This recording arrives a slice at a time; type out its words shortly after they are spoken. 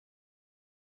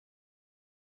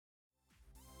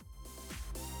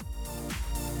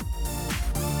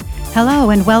Hello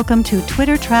and welcome to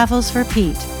Twitter Travels for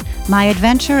Pete, my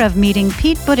adventure of meeting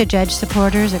Pete Buttigieg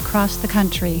supporters across the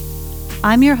country.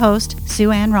 I'm your host,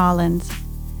 Sue Ann Rollins.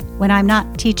 When I'm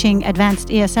not teaching advanced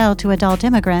ESL to adult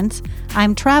immigrants,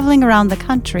 I'm traveling around the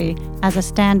country as a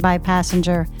standby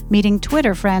passenger, meeting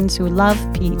Twitter friends who love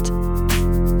Pete.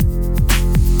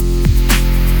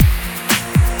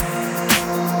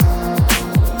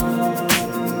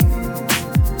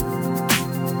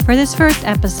 For this first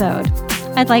episode,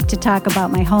 I'd like to talk about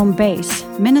my home base,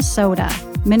 Minnesota.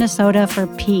 Minnesota for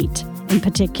Pete in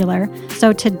particular.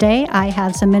 So today I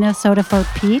have some Minnesota for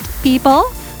Pete people.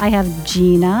 I have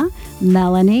Gina,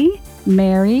 Melanie,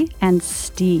 Mary, and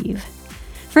Steve.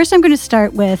 First, I'm going to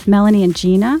start with Melanie and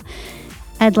Gina.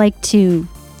 I'd like to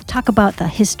talk about the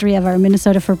history of our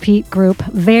Minnesota for Pete group.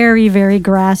 Very, very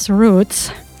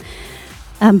grassroots.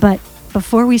 But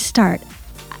before we start,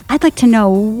 I'd like to know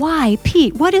why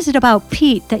Pete. What is it about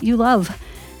Pete that you love?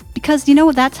 Because,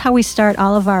 that's how we start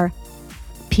all of our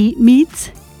Pete meets,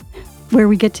 where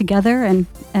we get together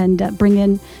and bring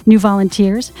in new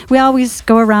volunteers. We always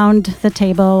go around the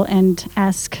table and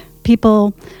ask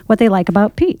people what they like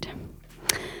about Pete.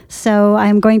 So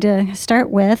I'm going to start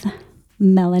with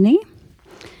Melanie.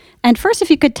 And first, if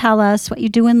you could tell us what you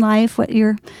do in life, what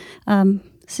your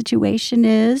situation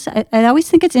is. I always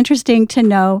think it's interesting to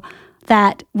know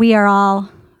that we are all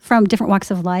from different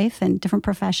walks of life and different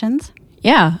professions.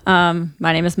 Yeah,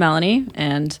 my name is Melanie,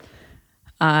 and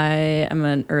I am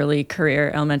an early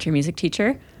career elementary music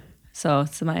teacher. So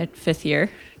it's my 5th year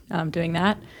doing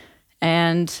that.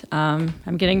 And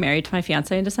I'm getting married to my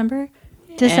fiance in December.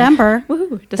 December?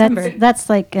 Woohoo, December. That's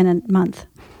like in a month.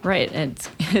 Right,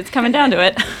 it's coming down to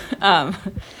it.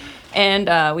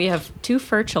 And we have 2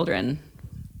 fur children,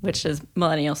 which is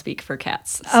millennial speak for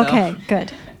cats. So okay,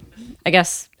 good. I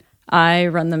guess I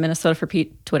run the Minnesota for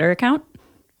Pete Twitter account,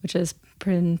 which is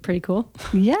pretty cool.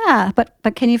 Yeah,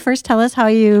 but can you first tell us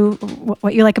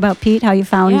what you like about Pete, how you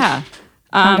found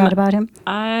out about him?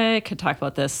 I could talk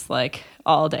about this like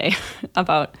all day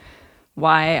about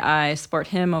why I support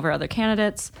him over other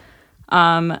candidates,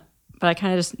 but I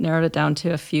kind of just narrowed it down to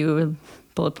a few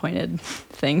bullet pointed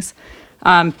things.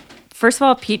 First of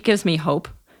all, Pete gives me hope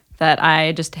that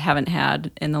I just haven't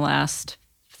had in the last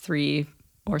 3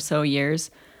 or so years.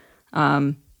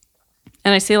 And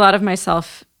I see a lot of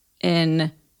myself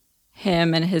in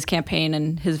him and his campaign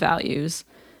and his values.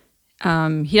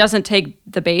 He doesn't take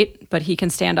the bait, but he can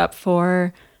stand up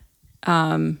for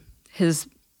his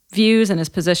views and his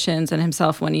positions and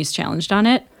himself when he's challenged on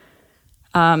it.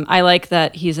 I like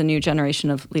that he's a new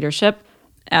generation of leadership.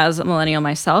 As a millennial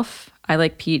myself, I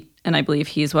like Pete, and I believe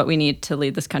he's what we need to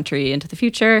lead this country into the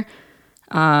future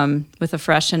with a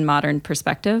fresh and modern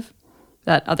perspective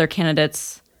that other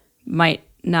candidates might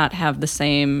not have the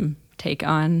same take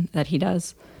on that he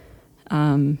does.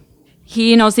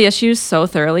 He knows the issues so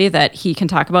thoroughly that he can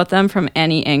talk about them from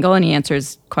any angle, and he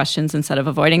answers questions instead of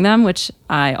avoiding them, which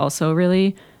I also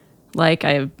really like.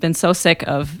 I've been so sick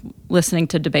of listening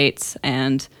to debates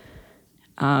and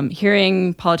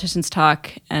hearing politicians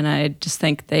talk, and I just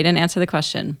think they didn't answer the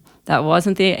question. That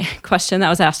wasn't the question that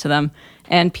was asked to them.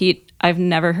 And Pete, I've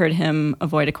never heard him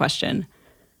avoid a question,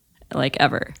 like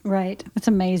ever. Right. That's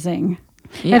amazing.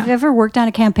 Yeah. Have you ever worked on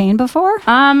a campaign before?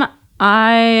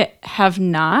 I have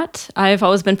not. I've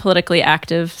always been politically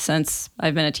active since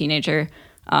I've been a teenager,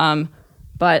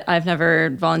 but I've never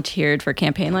volunteered for a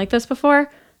campaign like this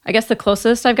before. I guess the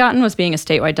closest I've gotten was being a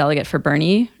statewide delegate for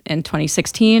Bernie in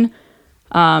 2016.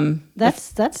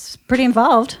 That's pretty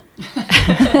involved.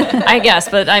 I guess,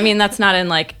 but I mean, that's not in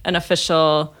like an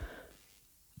official...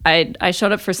 I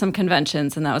showed up for some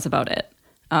conventions, and that was about it.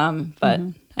 But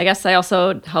I guess I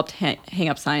also helped hang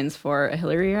up signs for a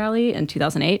Hillary rally in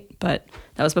 2008, but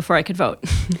that was before I could vote.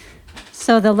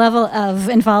 So the level of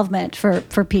involvement for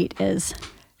Pete is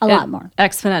a lot more.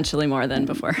 Exponentially more than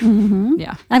before.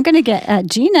 Yeah. I'm going to get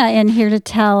Gina in here to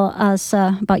tell us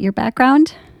about your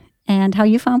background and how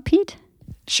you found Pete.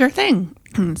 Sure thing.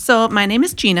 So my name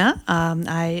is Gina.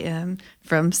 I am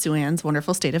from Sue Ann's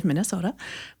wonderful state of Minnesota,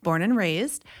 born and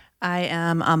raised. I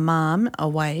am a mom, a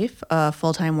wife, a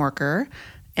full-time worker,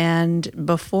 and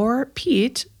before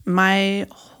Pete, my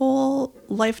whole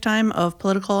lifetime of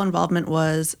political involvement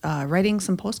was writing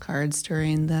some postcards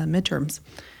during the midterms,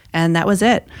 and that was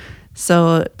it.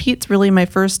 So Pete's really my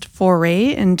first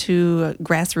foray into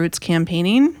grassroots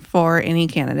campaigning for any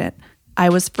candidate. I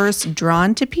was first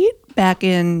drawn to Pete back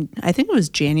in, I think it was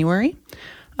January.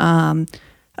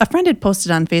 A friend had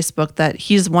posted on Facebook that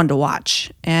he's one to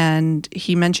watch, and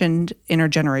he mentioned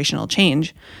intergenerational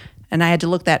change. And I had to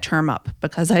look that term up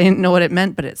because I didn't know what it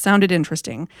meant, but it sounded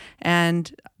interesting.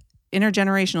 And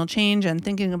intergenerational change and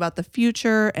thinking about the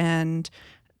future and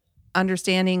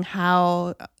understanding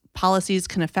how policies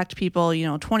can affect people,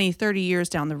 20, 30 years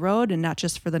down the road and not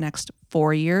just for the next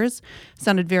 4 years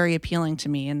sounded very appealing to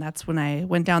me. And that's when I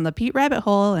went down the Pete rabbit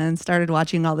hole and started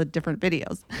watching all the different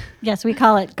videos. Yes, we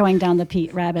call it going down the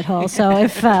Pete rabbit hole. So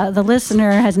if the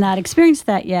listener has not experienced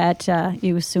that yet,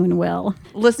 you soon will.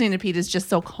 Listening to Pete is just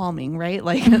so calming, right?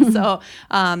 Like, so,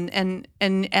 and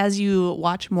as you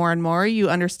watch more and more, you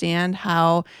understand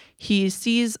how he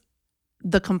sees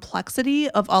the complexity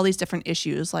of all these different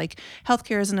issues. Like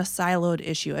healthcare isn't a siloed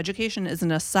issue. Education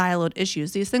isn't a siloed issue.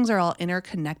 These things are all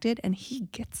interconnected, and he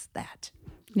gets that.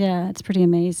 Yeah, it's pretty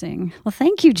amazing. Well,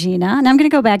 thank you, Gina. And I'm going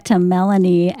to go back to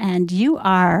Melanie, and you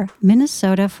are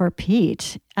Minnesota for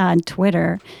Pete on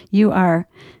Twitter.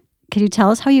 Can you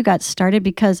tell us how you got started?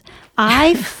 Because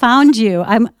I found you.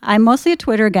 I'm mostly a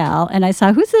Twitter gal, and I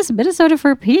saw, who's this Minnesota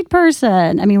for Pete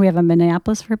person? I mean, we have a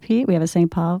Minneapolis for Pete, we have a St.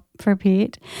 Paul for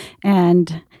Pete,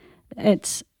 and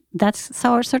that's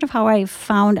sort of how I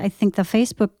found, I think, the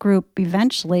Facebook group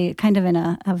eventually, kind of in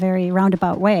a very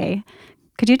roundabout way.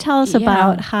 Could you tell us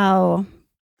about how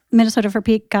Minnesota for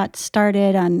Pete got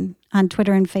started on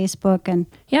Twitter and Facebook? And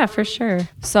yeah, for sure.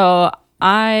 So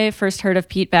I first heard of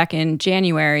Pete back in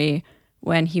January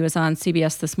when he was on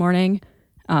CBS This Morning,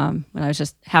 when I was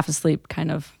just half asleep,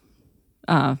 kind of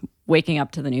waking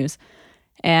up to the news.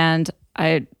 And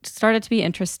I started to be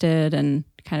interested and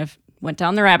kind of went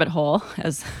down the rabbit hole,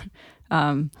 as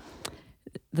the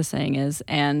saying is.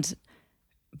 And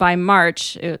by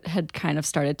March, it had kind of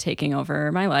started taking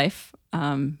over my life,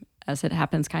 as it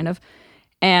happens kind of.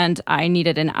 And I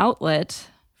needed an outlet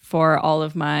for all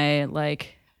of my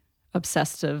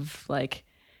obsessive,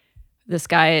 this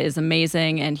guy is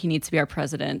amazing and he needs to be our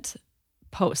president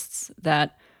posts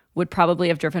that would probably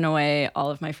have driven away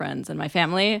all of my friends and my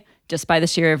family just by the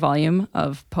sheer volume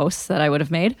of posts that I would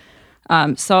have made.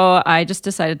 So I just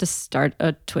decided to start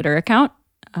a Twitter account.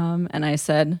 And I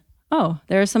said, oh,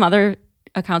 there are some other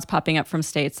accounts popping up from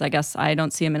states. I guess I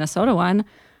don't see a Minnesota one.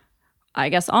 I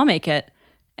guess I'll make it.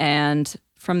 And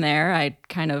from there, I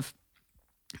kind of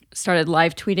started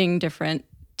live tweeting different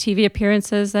TV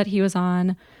appearances that he was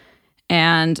on.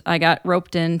 And I got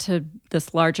roped into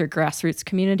this larger grassroots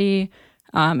community.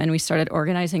 And we started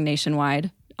organizing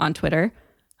nationwide on Twitter.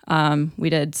 We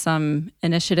did some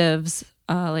initiatives,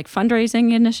 like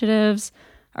fundraising initiatives.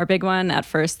 Our big one at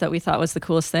first that we thought was the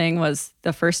coolest thing was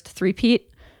the first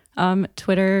three-peat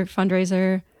Twitter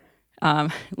fundraiser.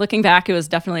 Looking back, it was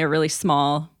definitely a really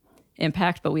small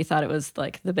impact, but we thought it was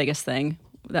the biggest thing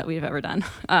that we've ever done,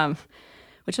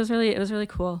 which was really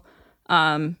cool.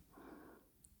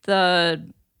 The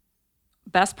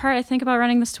best part I think about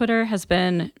running this Twitter has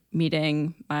been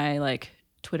meeting my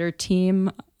Twitter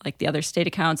team, the other state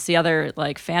accounts, the other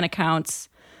fan accounts.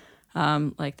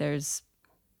 There's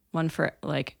one for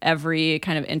every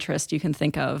kind of interest you can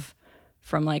think of,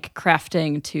 from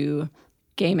crafting to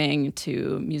gaming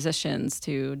to musicians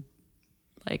to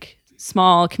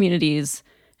small communities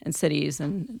and cities.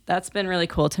 And that's been really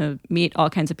cool to meet all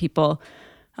kinds of people.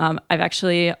 I've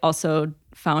actually also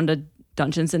found a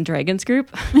Dungeons and Dragons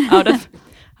group out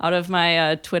of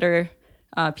my Twitter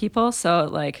people.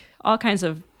 So all kinds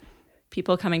of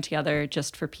people coming together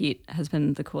just for Pete has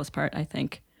been the coolest part, I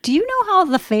think. do you know how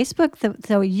the Facebook,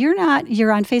 so you're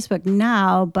on Facebook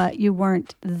now, but you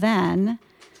weren't then,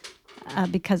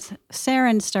 because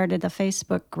Saren started the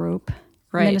Facebook group,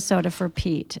 right. Minnesota for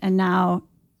Pete, and now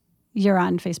you're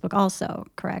on Facebook also,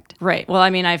 correct? Right. Well, I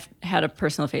mean, I've had a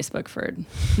personal Facebook for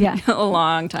a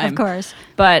long time. Of course.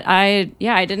 But I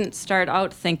didn't start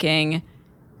out thinking,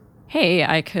 hey,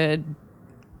 I could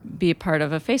be part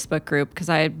of a Facebook group, because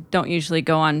I don't usually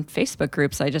go on Facebook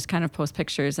groups. I just kind of post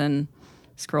pictures and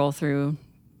scroll through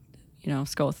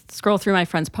my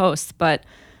friends' posts. But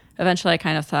eventually I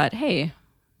kind of thought, hey,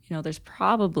 there's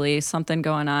probably something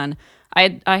going on.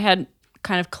 I had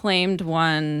kind of claimed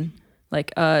one,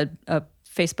 like a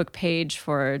Facebook page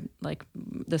for like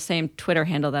the same Twitter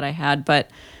handle that I had,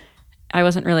 but I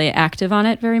wasn't really active on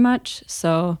it very much.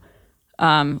 So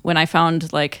when I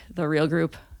found like the real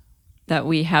group that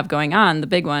we have going on, the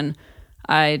big one,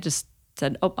 I just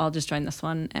said, oh, I'll just join this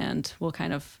one, and we'll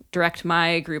kind of direct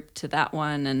my group to that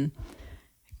one and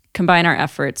combine our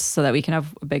efforts so that we can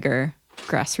have a bigger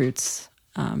grassroots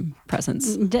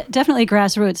presence. Definitely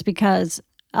grassroots, because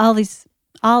all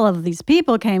of these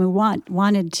people came who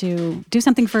wanted to do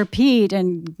something for Pete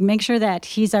and make sure that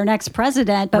he's our next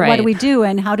president. But what do we do,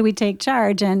 and how do we take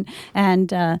charge? And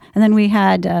then we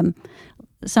had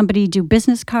somebody do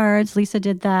business cards. Lisa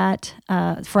did that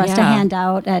for us to hand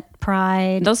out at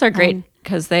Pride. Those are great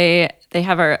because they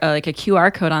have a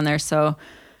QR code on there, so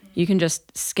you can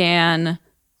just scan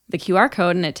the QR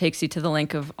code and it takes you to the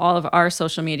link of all of our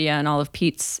social media and all of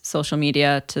Pete's social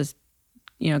media to,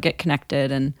 get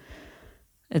connected. And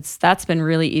that's been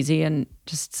really easy and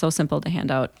just so simple to hand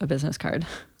out a business card.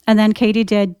 And then Katie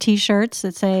did T-shirts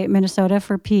that say Minnesota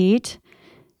for Pete.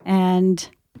 And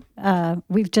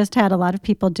we've just had a lot of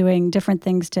people doing different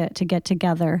things to get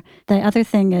together. The other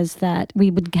thing is that we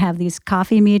would have these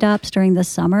coffee meetups during the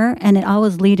summer, and it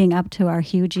always leading up to our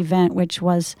huge event, which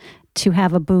was to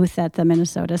have a booth at the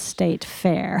Minnesota State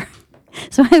Fair.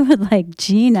 So I would like,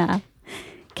 Gina,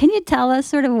 can you tell us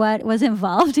sort of what was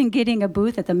involved in getting a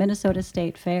booth at the Minnesota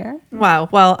State Fair? Wow.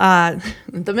 Well,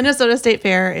 the Minnesota State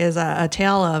Fair is a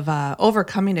tale of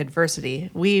overcoming adversity.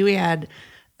 We had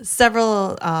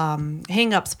several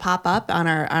hang-ups pop up on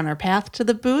our path to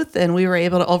the booth, and we were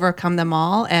able to overcome them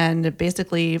all and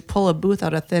basically pull a booth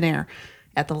out of thin air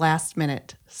at the last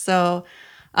minute. So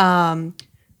the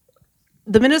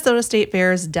Minnesota State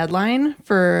Fair's deadline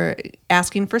for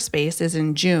asking for space is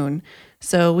in June.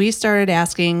 So we started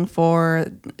asking for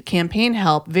campaign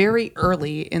help very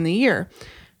early in the year.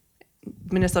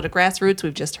 Minnesota Grassroots,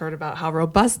 we've just heard about how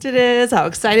robust it is, how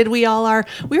excited we all are.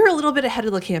 We were a little bit ahead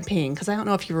of the campaign because I don't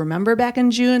know if you remember back in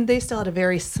June, they still had a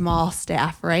very small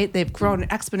staff, right? They've grown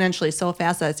exponentially so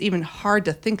fast that it's even hard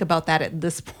to think about that at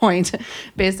this point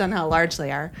based on how large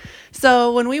they are.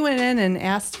 So when we went in and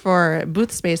asked for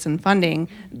booth space and funding,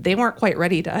 they weren't quite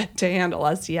ready to handle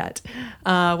us yet.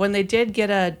 When they did get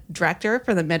a director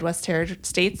for the Midwest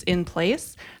states in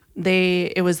place,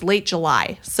 it was late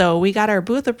July. So we got our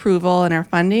booth approval and our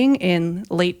funding in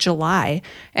late July,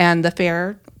 and the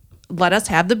fair let us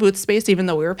have the booth space even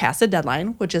though we were past the deadline,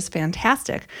 which is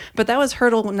fantastic. But that was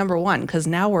hurdle number one, because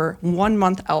now we're 1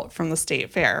 month out from the state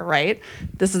fair, right?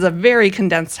 This is a very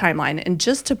condensed timeline. And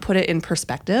just to put it in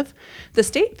perspective, the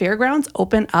state fairgrounds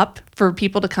open up for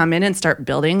people to come in and start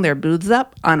building their booths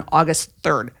up on August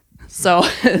 3rd. So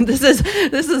this is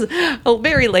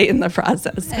very late in the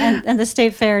process. And the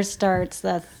state fair starts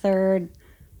the third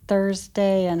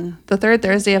Thursday and the third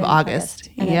Thursday of August.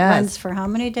 And it runs for how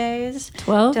many days?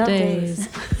 12 days.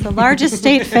 The largest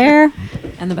state fair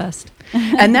and the best.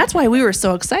 And that's why we were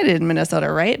so excited in Minnesota,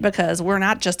 right? Because we're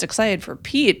not just excited for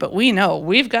Pete, but we know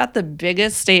we've got the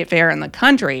biggest state fair in the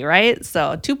country, right?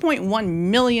 So 2.1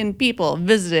 million people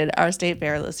visited our state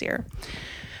fair this year.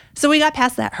 So we got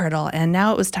past that hurdle, and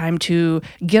now it was time to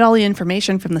get all the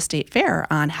information from the state fair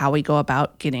on how we go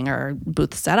about getting our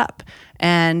booth set up.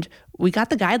 And we got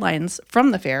the guidelines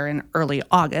from the fair in early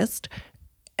August,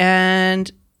 and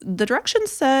the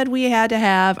directions said we had to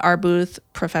have our booth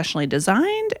professionally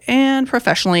designed and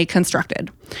professionally constructed,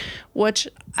 which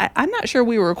I'm not sure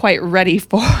we were quite ready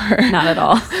for. Not at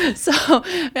all. So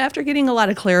after getting a lot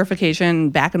of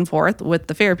clarification back and forth with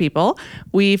the fair people,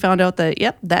 we found out that,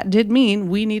 yep, that did mean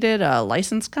we needed a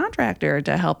licensed contractor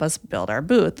to help us build our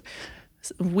booth.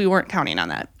 We weren't counting on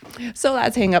that. So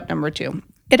that's hang up number 2.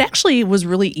 It actually was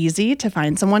really easy to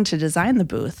find someone to design the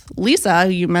booth. Lisa,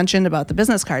 you mentioned about the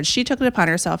business cards. She took it upon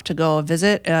herself to go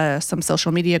visit some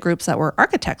social media groups that were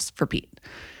architects for Pete.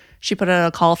 She put out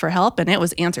a call for help, and it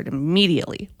was answered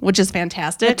immediately, which is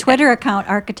fantastic. The Twitter account,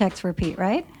 Architects for Pete,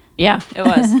 right? Yeah, it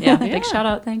was. Yeah, big shout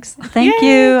out. Thanks. Thank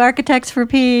you, Architects for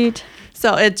Pete.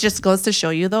 So it just goes to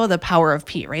show you, though, the power of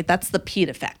Pete, right? That's the Pete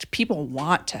effect. People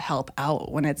want to help out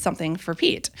when it's something for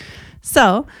Pete.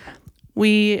 So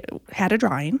we had a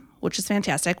drawing, which is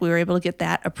fantastic. We were able to get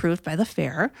that approved by the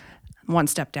fair. One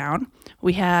step down.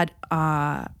 We had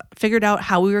figured out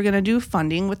how we were going to do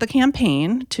funding with the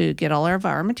campaign to get all of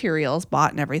our materials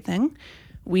bought and everything.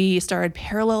 We started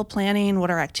parallel planning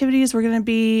what our activities were going to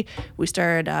be. We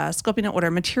started scoping out what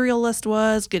our material list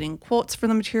was, getting quotes for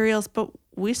the materials, but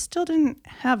we still didn't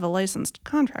have a licensed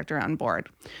contractor on board.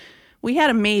 We had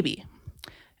a maybe.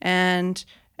 And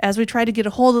as we tried to get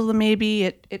a hold of the maybe,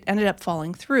 it ended up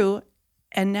falling through.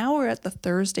 And now we're at the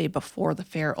Thursday before the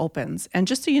fair opens. And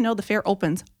just so you know, the fair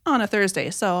opens on a Thursday.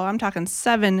 So I'm talking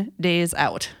 7 days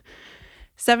out.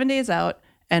 7 days out,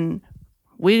 and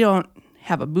we don't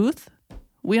have a booth.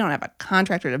 We don't have a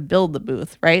contractor to build the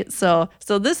booth, right? So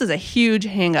this is a huge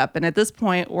hang up. And at this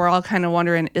point, we're all kind of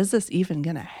wondering, is this even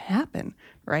going to happen,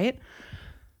 right?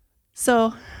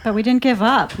 So, but we didn't give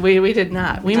up. We did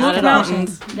not. We Not moved at all.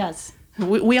 mountains. Yes.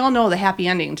 We all know the happy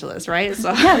ending to this, right?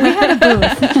 So Yeah, we had a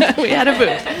booth. we had a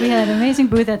booth. We had an amazing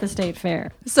booth at the state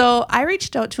fair. So I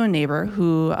reached out to a neighbor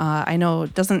who I know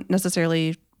doesn't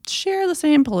necessarily share the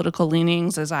same political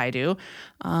leanings as I do,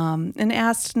 and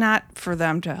asked not for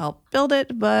them to help build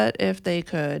it, but if they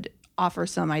could offer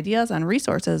some ideas on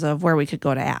resources of where we could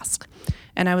go to ask.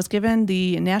 And I was given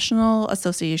the National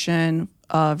Association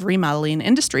of Remodeling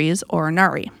Industries, or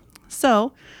NARI.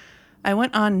 So I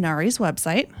went on NARI's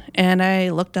website and I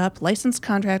looked up licensed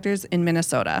contractors in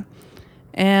Minnesota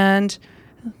and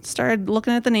started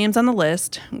looking at the names on the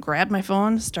list, grabbed my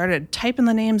phone, started typing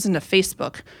the names into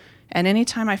Facebook. And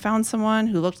anytime I found someone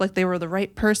who looked like they were the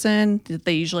right person,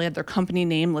 they usually had their company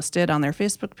name listed on their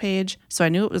Facebook page, so I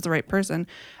knew it was the right person,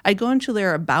 I'd go into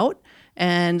their about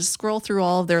and scroll through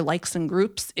all of their likes and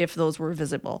groups if those were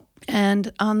visible.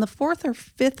 And on the fourth or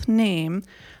fifth name,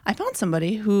 I found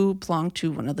somebody who belonged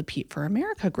to one of the Pete for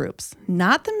America groups,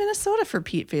 not the Minnesota for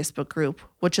Pete Facebook group,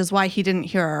 which is why he didn't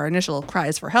hear our initial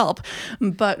cries for help,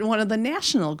 but one of the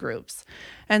national groups.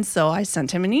 And so I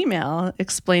sent him an email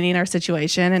explaining our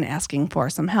situation and asking for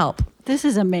some help. This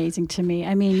is amazing to me.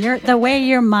 I mean, the way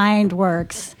your mind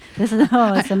works.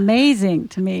 It's amazing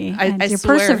to me. I your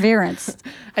swear. Perseverance.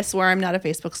 I swear I'm not a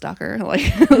Facebook stalker. Like,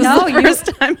 No, the first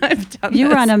time I've done You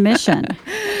this. were on a mission.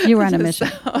 You were on a mission.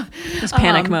 Just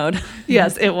panic mode.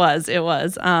 Yes, it was.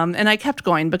 And I kept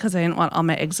going because I didn't want all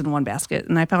my eggs in one basket.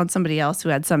 And I found somebody else who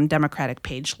had some Democratic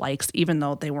page likes, even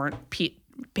though they weren't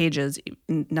pages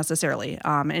necessarily,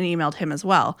 and emailed him as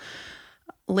well.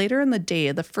 Later in the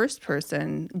day, the first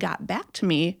person got back to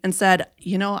me and said,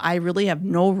 I really have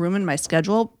no room in my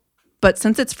schedule, but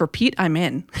since it's for Pete, I'm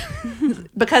in.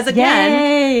 Because again,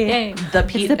 Yay. the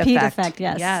Pete It's the Pete effect. effect,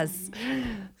 yes. Yes.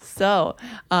 So,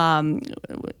 and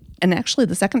actually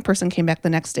the second person came back the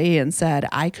next day and said,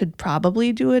 I could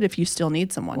probably do it if you still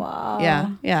need someone.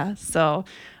 Wow. Yeah. So,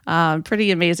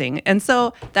 pretty amazing. And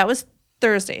so that was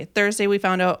Thursday. Thursday, we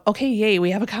found out, okay, yay, we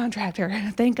have a contractor.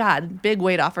 Thank God. Big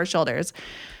weight off our shoulders.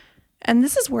 And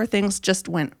this is where things just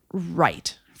went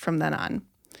right from then on.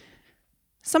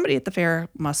 Somebody at the fair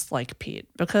must like Pete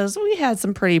because we had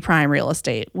some pretty prime real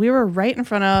estate. We were right in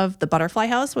front of the Butterfly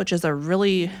House, which is a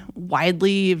really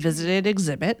widely visited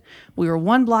exhibit. We were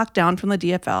 1 block down from the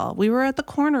DFL. We were at the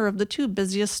corner of the 2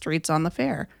 busiest streets on the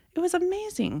fair. It was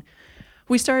amazing.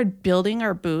 We started building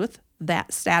our booth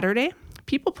that Saturday.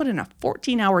 People put in a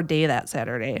 14-hour day that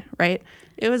Saturday, right?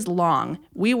 It was long.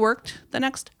 We worked the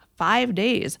next 5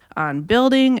 days on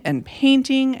building and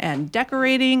painting and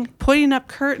decorating, putting up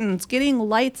curtains, getting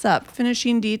lights up,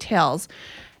 finishing details.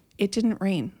 It didn't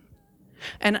rain.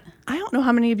 And I don't know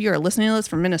how many of you are listening to this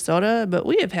from Minnesota, but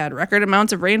we have had record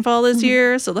amounts of rainfall this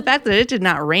year. So the fact that it did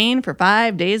not rain for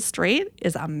 5 days straight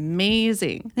is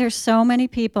amazing. There's so many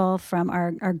people from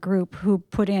our group who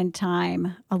put in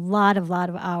time, a lot of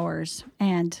hours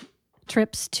and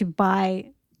trips to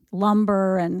buy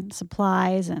lumber and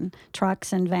supplies and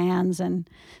trucks and vans and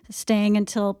staying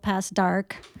until past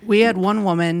dark. We had one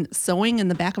woman sewing in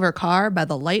the back of her car by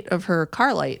the light of her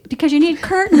car light. Because you need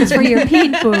curtains for your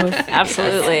Pete booth.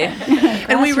 Absolutely.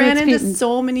 And we ran Grassroots into Petons.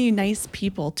 so many nice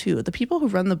people too. The people who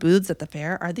run the booths at the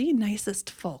fair are the nicest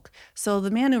folk. So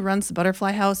the man who runs the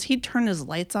Butterfly House, he'd turn his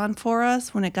lights on for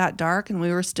us when it got dark and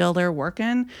we were still there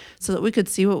working so that we could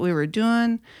see what we were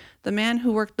doing. The man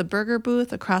who worked the burger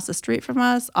booth across the street from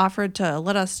us offered to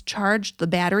let us charge the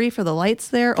battery for the lights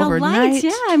there The overnight. lights,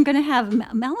 yeah. I'm going to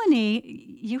have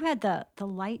Melanie. You had the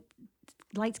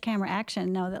lights, camera,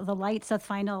 action. No, the lights, the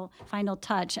final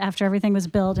touch after everything was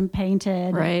built and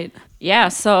painted. Right. Yeah.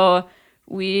 So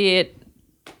we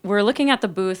were looking at the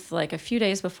booth like a few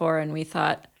days before, and we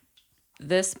thought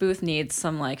this booth needs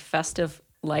some like festive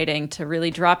lighting to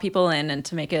really draw people in and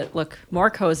to make it look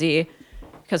more cozy.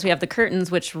 Because we have the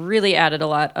curtains, which really added a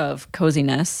lot of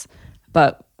coziness,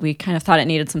 but we kind of thought it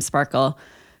needed some sparkle.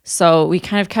 So we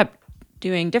kind of kept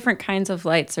doing different kinds of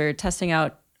lights or testing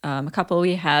out a couple.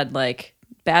 We had like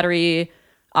battery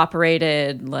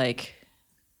operated, like,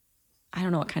 I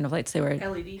don't know what kind of lights they were.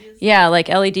 LEDs? Yeah, like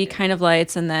LED kind of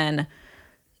lights. And then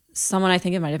someone, I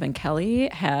think it might have been Kelly,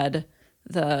 had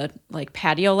the like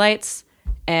patio lights.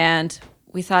 And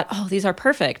we thought, oh, these are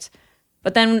perfect.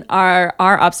 But then our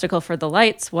obstacle for the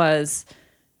lights was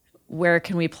where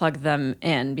can we plug them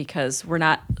in? Because we're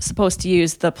not supposed to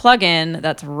use the plug-in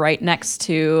that's right next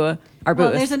to our booth.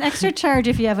 Well, there's an extra charge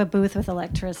if you have a booth with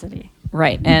electricity.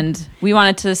 Right. And we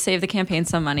wanted to save the campaign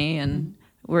some money, and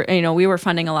we were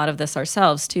funding a lot of this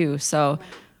ourselves too. So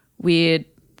we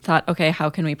thought, okay,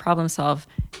 how can we problem solve?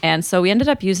 And so we ended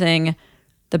up using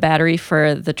the battery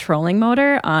for the trolling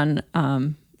motor on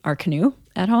our canoe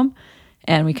at home.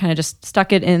 And we kind of just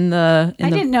stuck it in the I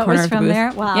didn't know it corner was of the from booth.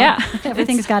 there. Wow. Yeah.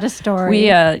 Everything's got a story.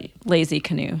 We lazy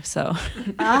canoe, so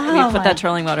Oh, we put my- that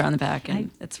trolling motor on the back,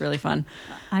 and it's really fun.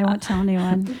 I won't tell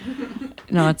anyone.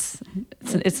 No, it's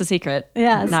a secret.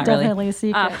 Yeah, it's Not really. definitely a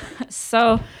secret.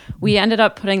 So we ended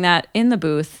up putting that in the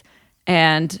booth,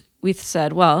 and we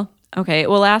said, well, okay,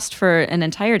 it will last for an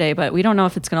entire day, but we don't know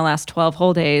if it's going to last 12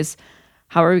 whole days.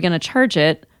 How are we going to charge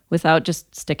it without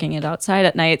just sticking it outside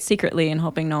at night secretly and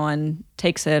hoping no one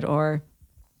takes it or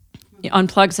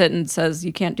unplugs it and says,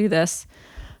 you can't do this.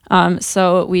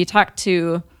 So we talked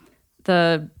to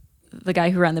the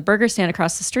guy who ran the burger stand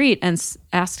across the street and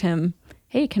asked him,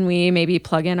 hey, can we maybe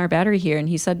plug in our battery here? And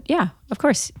he said, yeah, of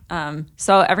course.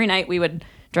 So every night we would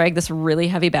drag this really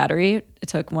heavy battery. It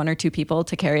took 1 or 2 people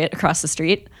to carry it across the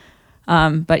street.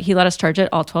 But he let us charge it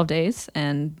all 12 days.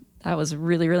 And that was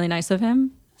really, really nice of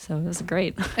him. So it was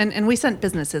great. And we sent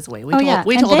businesses away. We And told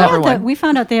they have everyone. we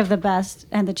found out they have the best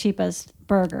and the cheapest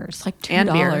burgers. Like $2. And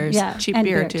beer. Yeah, Cheap and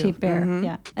beer, too. Cheap beer,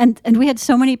 yeah. And we had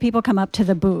so many people come up to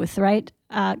the booth, right?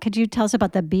 Could you tell us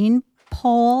about the bean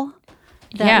pole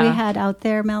that we had out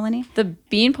there, Melanie? The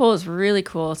bean pole is really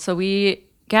cool. So we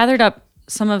gathered up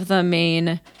some of the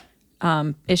main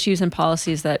issues and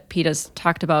policies that Pete has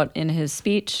talked about in his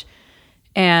speech.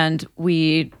 And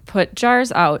we put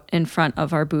jars out in front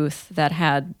of our booth that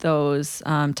had those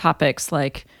topics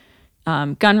like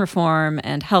gun reform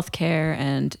and healthcare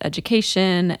and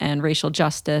education and racial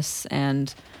justice.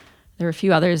 And there were a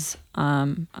few others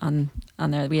on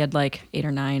there. We had like 8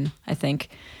 or 9, I think.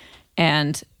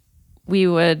 And we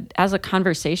would, as a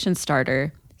conversation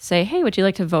starter, say, hey, would you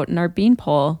like to vote in our bean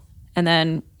poll? And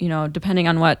then, depending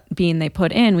on what bean they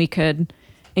put in, we could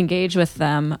engage with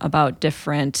them about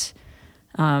different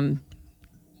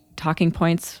talking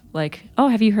points like, oh,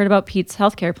 have you heard about Pete's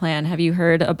healthcare plan? Have you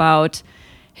heard about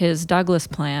his Douglas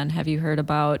plan? Have you heard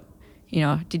about,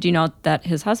 did you know that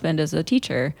his husband is a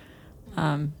teacher?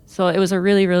 So it was a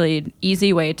really, really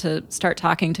easy way to start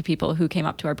talking to people who came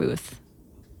up to our booth.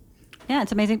 Yeah,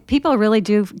 it's amazing. People really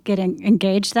do get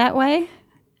engaged that way.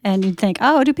 And you'd think,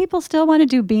 oh, do people still want to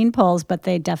do bean polls? But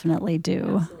they definitely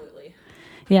do. Absolutely.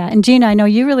 Yeah, and Gina, I know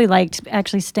you really liked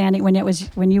actually standing when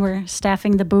you were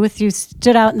staffing the booth. You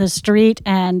stood out in the street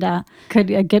and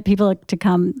could get people to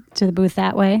come to the booth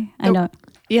that way. I know.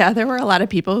 Yeah, there were a lot of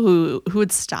people who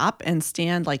would stop and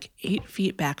stand like 8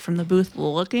 feet back from the booth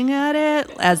looking at it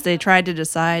as they tried to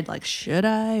decide, like, should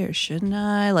I or shouldn't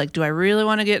I? Like, do I really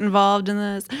want to get involved in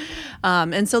this?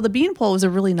 And so the bean poll was a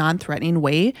really non-threatening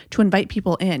way to invite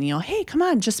people in. Hey, come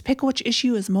on, just pick which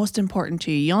issue is most important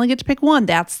to you. You only get to pick one.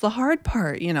 That's the hard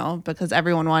part, because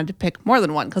everyone wanted to pick more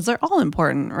than one because they're all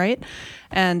important, right?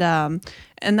 And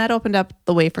that opened up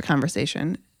the way for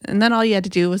conversation. And then all you had to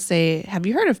do was say, have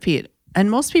you heard of Pete? And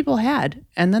most people had.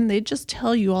 And then they'd just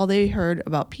tell you all they heard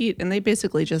about Pete. And they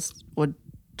basically just would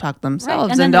talk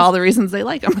themselves into all the reasons they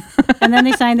like him. And then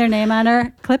they signed their name on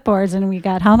our clipboards. And we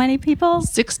got how many people?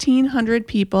 1,600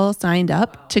 people signed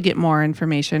up to get more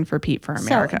information for Pete for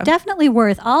America. So definitely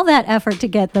worth all that effort to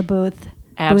get the booth.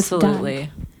 Absolutely. Booth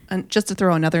done. And just to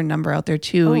throw another number out there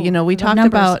too, we the talked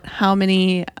numbers. about how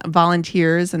many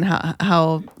volunteers and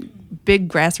how big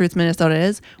Grassroots Minnesota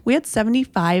is. We had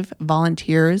 75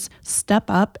 volunteers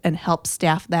step up and help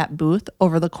staff that booth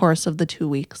over the course of the 2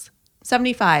 weeks.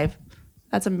 75.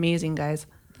 That's amazing, guys.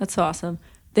 That's so awesome.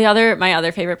 My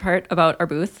other favorite part about our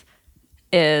booth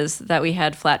is that we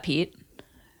had Flat Pete.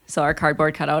 So our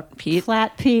cardboard cutout Pete.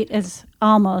 Flat Pete is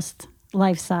almost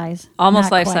life size. Almost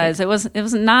Not life quite. size. It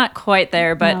was not quite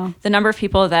there, but No. the number of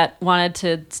people that wanted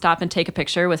to stop and take a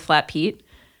picture with Flat Pete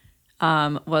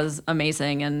was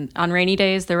amazing. And on rainy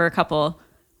days, there were a couple.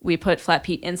 We put Flat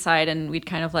Pete inside, and we'd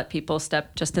kind of let people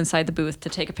step just inside the booth to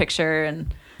take a picture.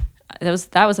 And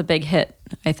that was a big hit,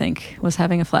 I think, was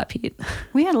having a Flat Pete.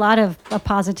 We had a lot of a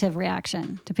positive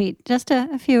reaction to Pete. Just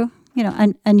a few,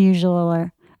 unusual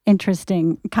or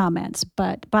interesting comments,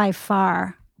 but by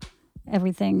far,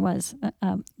 everything was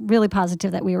really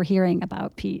positive that we were hearing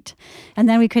about Pete. And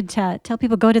then we could tell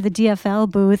people go to the DFL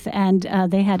booth, and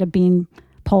they had a bean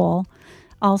poll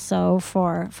also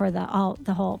for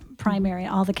the whole primary,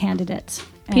 all the candidates.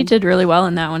 Pete And, did really well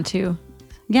in that one too.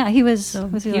 yeah, he was.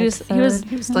 Was he, He like was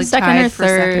third? like second tied or for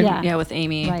third. second. Yeah. with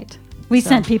Amy. Right. We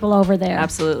sent people over there.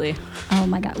 Absolutely. Oh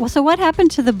my God. Well, so what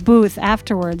happened to the booth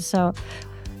afterwards? So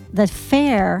the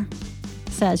fair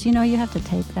says, you have to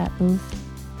take that booth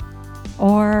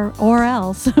or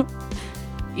else.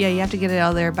 Yeah, you have to get it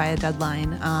out there by a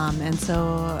deadline. And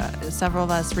so several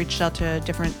of us reached out to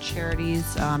different charities,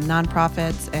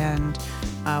 nonprofits, and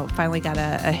finally got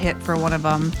a hit for one of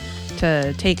them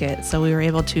to take it. So we were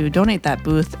able to donate that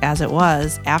booth as it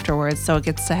was afterwards, so it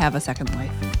gets to have a second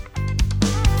life.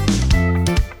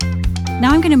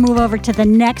 Now I'm going to move over to the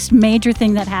next major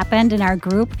thing that happened in our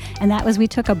group, and that was we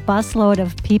took a busload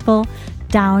of people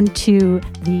down to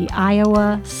the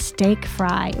Iowa Steak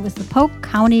Fry. It was the Polk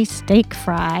County Steak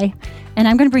Fry. And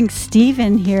I'm going to bring Steve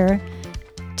in here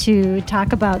to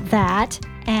talk about that.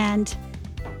 And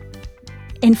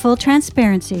In full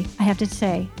transparency, I have to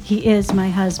say, he is my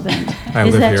husband. I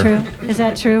Is live that here. true? Is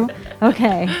that true?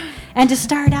 Okay. And to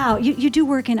start out, you do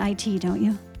work in IT, don't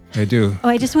you? I do. Oh,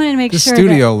 I just wanted to make The sure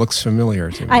studio looks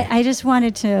familiar to me. I just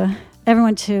wanted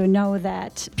everyone to know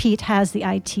that Pete has the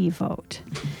IT vote,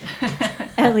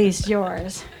 at least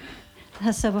yours.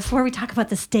 So before we talk about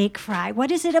the steak fry,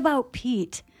 what is it about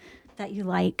Pete that you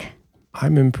like?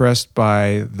 I'm impressed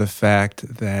by the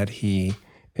fact that he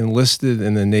enlisted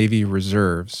in the Navy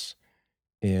Reserves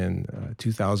in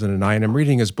 2009. I'm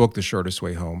reading his book, The Shortest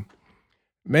Way Home.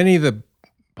 Many of the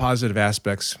positive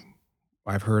aspects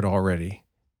I've heard already,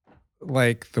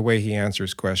 like the way he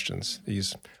answers questions.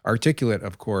 He's articulate,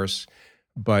 of course,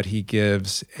 but he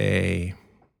gives a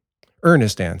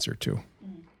earnest answer too.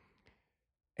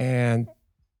 And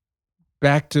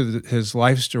back to his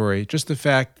life story, just the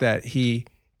fact that he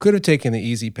could have taken the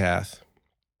easy path.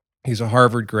 He's a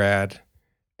Harvard grad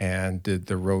and did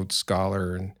the Rhodes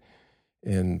Scholar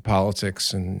in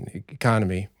politics and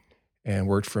economy and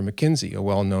worked for McKinsey, a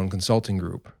well-known consulting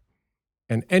group.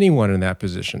 And anyone in that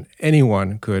position,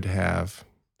 anyone could have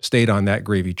stayed on that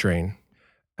gravy train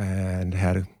and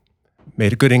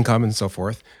made a good income and so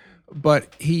forth.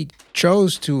 But he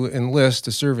chose to enlist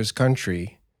to serve his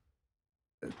country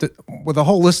with a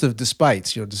whole list of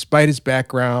despites. Despite his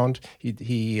background,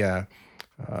 he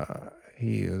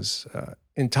is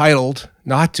entitled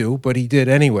not to, but he did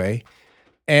anyway.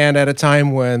 And at a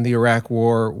time when the Iraq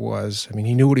War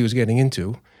he knew what he was getting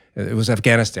into. It was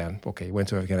Afghanistan. Okay, he went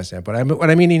to Afghanistan. But what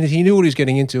I mean is he knew what he was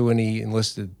getting into and he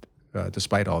enlisted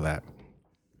despite all that.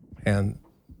 And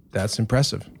that's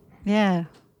impressive. Yeah,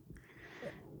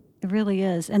 it really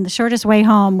is. And The Shortest Way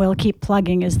Home, we'll keep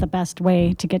plugging, is the best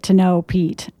way to get to know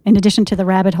Pete, in addition to the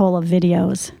rabbit hole of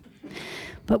videos.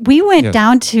 But we went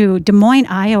down to Des Moines,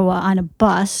 Iowa on a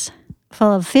bus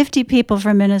full of 50 people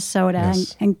from Minnesota,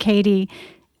 Yes. and Katie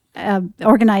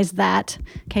organized that,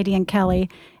 Katie and Kelly,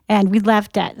 and we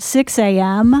left at 6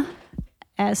 a.m.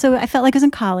 So I felt like I was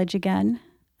in college again.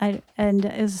 And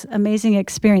it was an amazing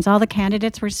experience. All the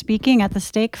candidates were speaking at the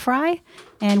steak fry,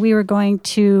 and we were going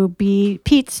to be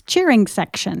Pete's cheering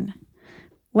section.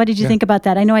 What did you think about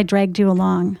that? I know I dragged you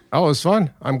along. Oh, it was fun.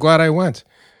 I'm glad I went.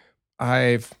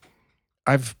 I've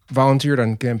volunteered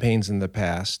on campaigns in the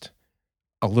past,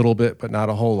 a little bit, but not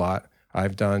a whole lot.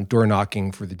 I've done door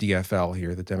knocking for the DFL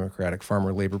here, the Democratic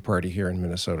Farmer Labor Party here in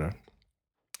Minnesota.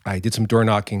 I did some door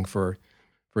knocking for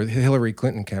the Hillary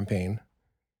Clinton campaign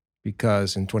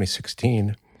because in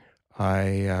 2016,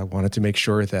 I wanted to make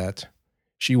sure that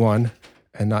she won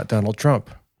and not Donald Trump.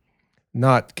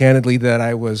 Not candidly that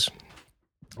I was...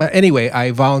 Anyway,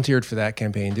 I volunteered for that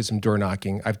campaign, did some door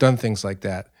knocking. I've done things like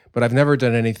that, but I've never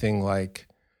done anything like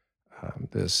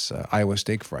this Iowa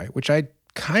steak fry, which I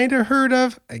kind of heard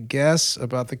of, I guess,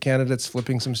 about the candidates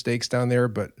flipping some steaks down there,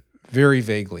 but very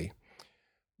vaguely.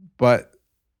 But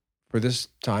for this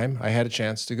time, I had a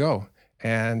chance to go,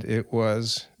 and it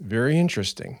was very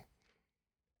interesting.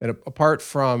 And apart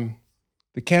from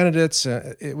the candidates,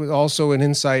 it was also an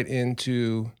insight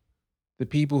into the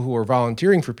people who are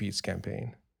volunteering for Pete's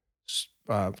campaign.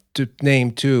 To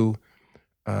name two,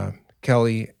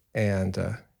 Kelly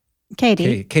and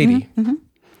Katie. Katie, Mm-hmm.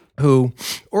 who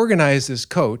organized this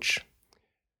coach,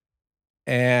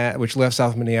 which left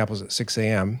South Minneapolis at 6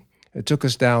 a.m. It took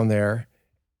us down there.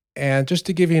 And just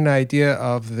to give you an idea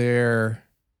of their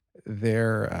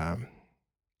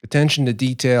attention to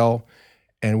detail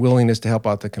and willingness to help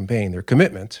out the campaign, their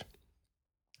commitment,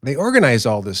 they organized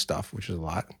all this stuff, which is a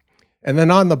lot. And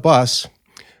then on the bus,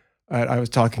 I was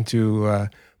talking to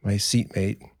my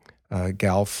seatmate,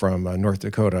 gal from North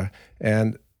Dakota,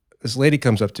 and this lady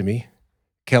comes up to me,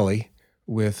 Kelly,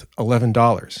 with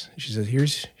 $11. She said,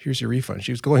 here's your refund.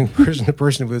 She was going person to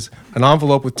person with an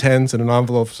envelope with tens and an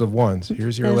envelope of ones.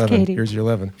 Here's your That was 11. Katie. Here's your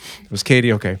 11. It was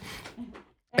Katie, okay.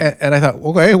 And I thought,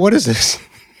 okay, what is this?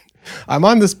 I'm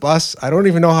on this bus. I don't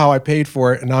even know how I paid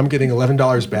for it, and now I'm getting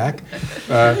 $11 back.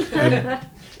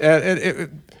 And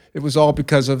it was all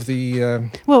because of the...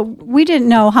 Well, we didn't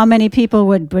know how many people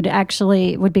would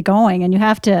be going, and you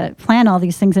have to plan all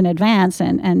these things in advance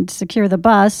and secure the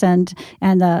bus and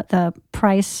the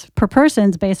price per person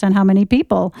is based on how many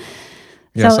people.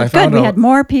 Yes, so I it's found good. We out- had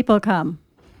more people come.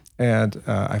 And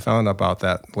I found out about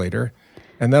that later.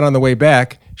 And then on the way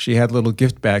back, she had little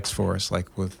gift bags for us,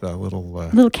 like with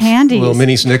Little candies. little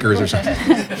mini Snickers or something.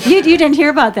 You didn't hear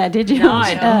about that, did you? No,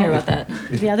 I didn't hear about that.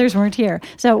 The others weren't here.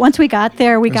 So once we got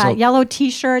there, we got so- yellow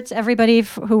T-shirts. Everybody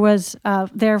who was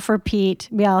there for Pete,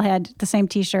 we all had the same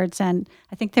T-shirts, and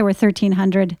I think there were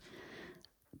 1,300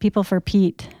 people for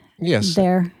Pete Yes.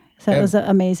 there. So it And- was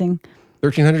amazing.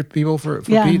 1,300 people for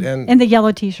Pete, and in the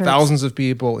yellow T-shirts. thousands of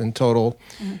people in total.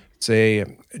 It's a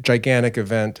gigantic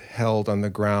event held on the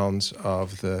grounds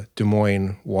of the Des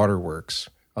Moines Waterworks,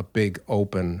 a big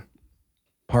open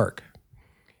park.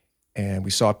 And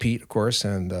we saw Pete, of course,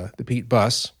 and the Pete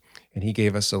bus, and he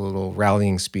gave us a little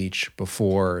rallying speech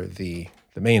before the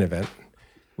main event,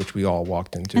 which we all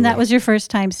walked into. And that was your first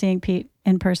time seeing Pete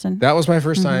in person? That was my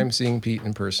first time seeing Pete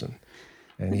in person.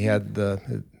 And he had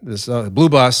this blue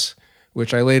bus,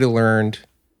 which I later learned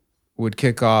would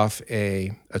kick off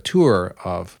a tour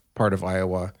of part of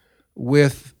Iowa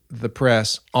with the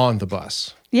press on the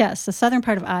bus. Yes, the southern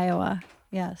part of Iowa.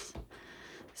 Yes.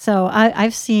 So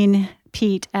I've seen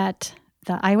Pete at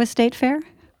the Iowa State Fair.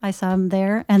 I saw him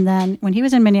there. And then when he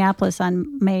was in Minneapolis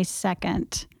on May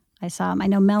 2nd, I saw him. I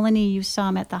know, Melanie, you saw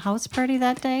him at the house party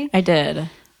that day. I did.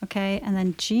 Okay. And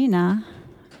then Gina.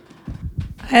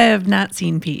 I have not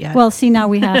seen Pete yet. Well, see, now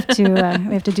we have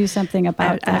to do something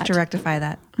about I have that. to rectify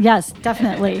that. Yes,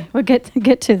 definitely. We'll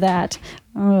get to that.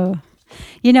 Oh.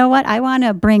 You know what? I want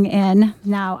to bring in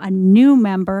now a new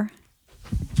member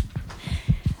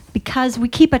because we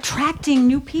keep attracting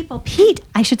new people. Pete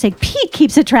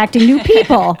keeps attracting new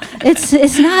people.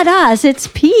 It's not us, it's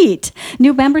Pete.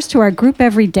 New members to our group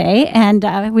every day.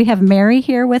 And we have Mary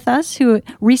here with us who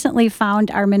recently found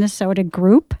our Minnesota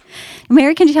group.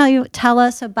 Mary, can you tell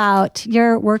us about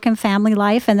your work and family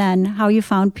life and then how you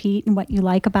found Pete and what you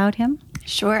like about him?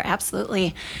 Sure,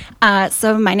 absolutely.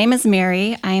 So my name is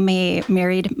Mary. I'm a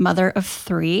married mother of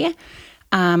 3.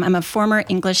 I'm a former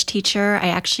English teacher. I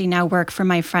actually now work for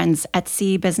my friend's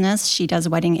Etsy business. She does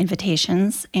wedding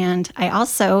invitations. And I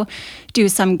also do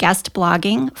some guest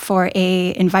blogging for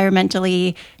a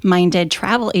environmentally minded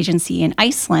travel agency in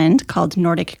Iceland called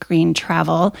Nordic Green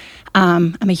Travel.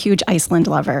 I'm a huge Iceland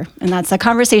lover, and that's a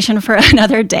conversation for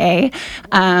another day.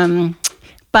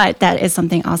 But that is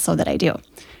something also that I do.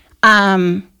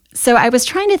 So I was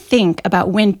trying to think about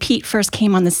when Pete first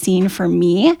came on the scene for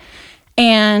me.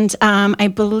 And I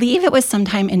believe it was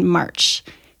sometime in March.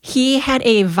 He had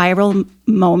a viral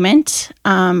moment.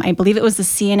 I believe it was the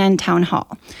CNN town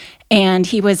hall. And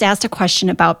he was asked a question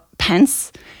about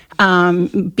Pence.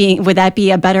 Would that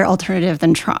be a better alternative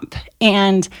than Trump?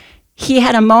 And he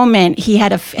had a moment.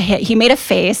 He made a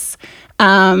face,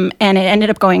 and it ended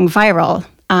up going viral.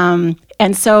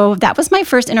 And so that was my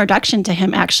first introduction to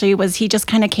him, actually, was he just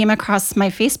kind of came across my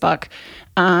Facebook,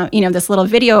 this little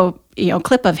video,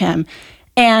 clip of him.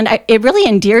 And it really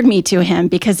endeared me to him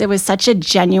because it was such a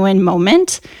genuine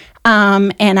moment.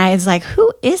 And I was like,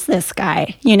 who is this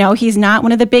guy? He's not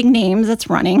one of the big names that's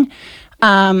running.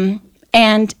 And,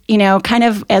 kind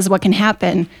of as what can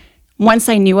happen, once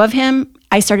I knew of him,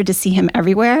 I started to see him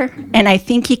everywhere. And I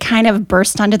think he kind of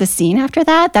burst onto the scene after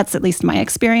that. That's at least my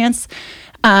experience.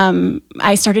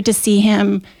 I started to see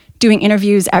him doing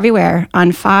interviews everywhere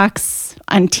on Fox,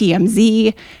 on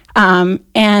TMZ.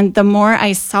 And the more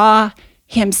I saw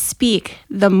him speak,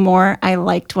 the more I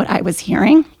liked what I was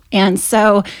hearing. And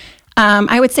so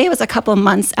I would say it was a couple of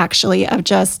months, actually, of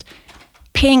just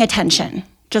paying attention,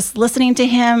 just listening to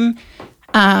him,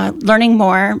 learning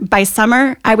more. By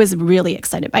summer, I was really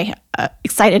excited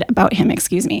about him,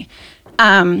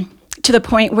 to the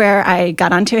point where I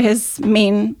got onto his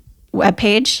main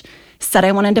webpage, said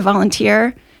I wanted to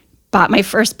volunteer, bought my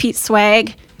first Pete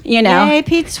swag, Yay,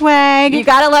 Pete swag. You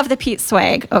gotta love the Pete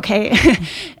swag, okay?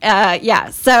 And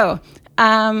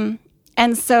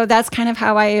so that's kind of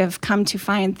how I have come to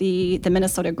find the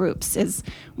Minnesota groups, is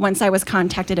once I was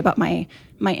contacted about my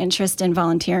interest in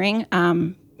volunteering,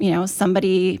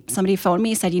 somebody phoned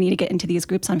me, said you need to get into these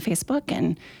groups on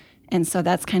Facebook, and so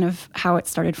that's kind of how it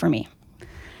started for me.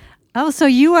 Oh, so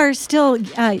you are still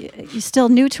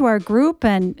new to our group,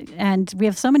 and we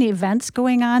have so many events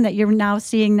going on that you're now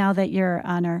seeing now that you're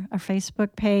on our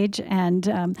Facebook page.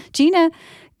 And Gina,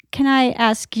 can I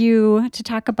ask you to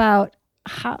talk about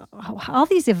how all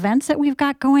these events that we've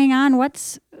got going on?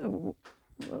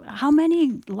 How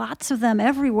many? Lots of them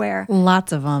everywhere.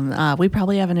 Lots of them. We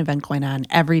probably have an event going on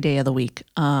every day of the week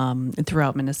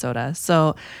throughout Minnesota.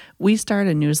 So we started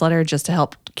a newsletter just to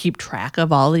help keep track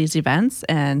of all these events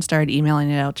and started emailing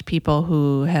it out to people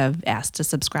who have asked to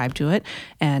subscribe to it.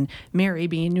 And Mary,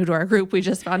 being new to our group, we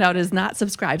just found out is not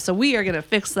subscribed. So we are going to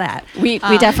fix that. We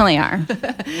definitely are.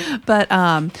 But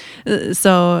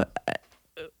so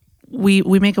we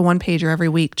make a one-pager every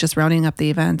week just rounding up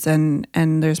the events. And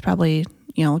there's probably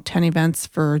 10 events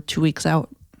for 2 weeks out.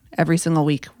 Every single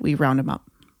week we round them up.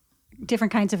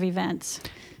 Different kinds of events.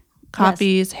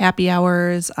 coffees, happy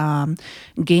hours,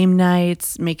 game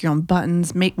nights, make your own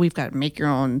buttons. We've got make your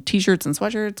own T-shirts and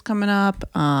sweatshirts coming up.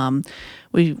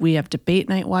 We have debate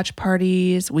night watch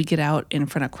parties. We get out in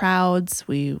front of crowds.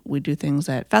 We do things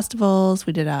at festivals.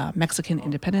 We did a Mexican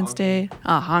Independence Day,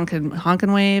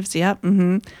 honkin' waves. Yep.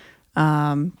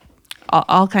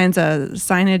 All kinds of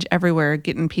signage everywhere,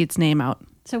 getting Pete's name out.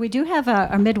 So we do have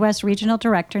a Midwest regional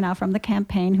director now from the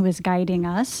campaign who is guiding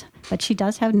us, but she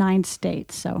does have 9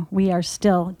 states. So we are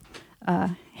still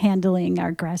handling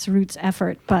our grassroots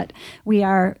effort, but we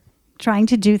are trying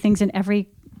to do things in every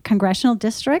congressional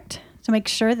district to make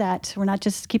sure that we're not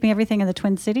just keeping everything in the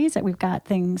Twin Cities, that we've got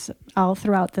things all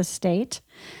throughout the state.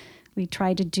 We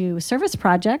try to do service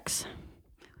projects.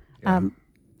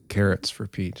 Carrots for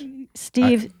Pete.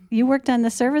 Steve, you worked on the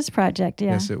service project,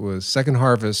 yeah. Yes, it was Second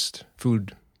Harvest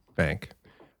Food Bank.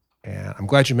 And I'm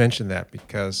glad you mentioned that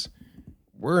because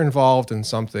we're involved in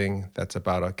something that's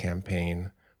about a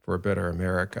campaign for a better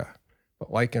America.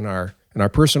 But like in our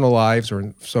personal lives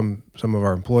or some of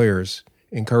our employers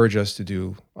encourage us to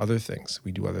do other things.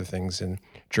 We do other things in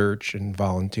church and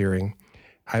volunteering.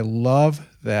 I love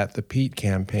that the Pete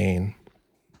campaign,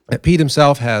 that Pete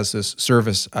himself has this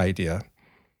service idea,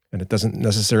 and it doesn't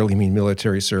necessarily mean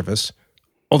military service,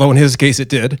 although in his case it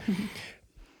did.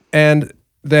 And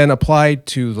then applied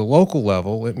to the local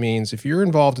level, it means if you're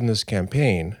involved in this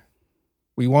campaign,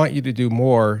 we want you to do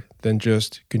more than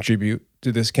just contribute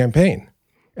to this campaign.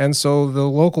 And so the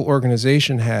local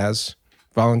organization has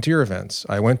volunteer events.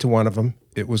 I went to one of them.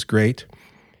 It was great.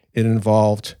 It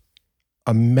involved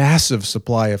a massive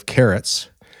supply of carrots.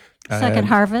 Second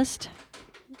Harvest.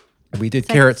 We did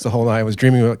carrots the whole night. I was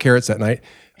dreaming about carrots that night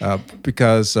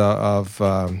because of... we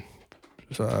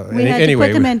had to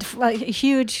put them in a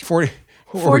huge 40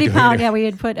 pound. Yeah, we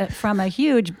had put it from a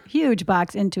huge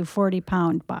box into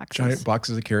 40-pound boxes. Giant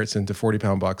boxes of carrots into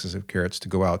 40-pound boxes of carrots to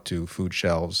go out to food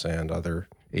shelves and other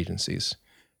agencies.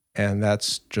 And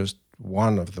that's just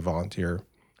one of the volunteer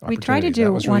opportunities. We try to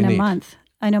do really one a neat. month.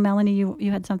 I know, Melanie,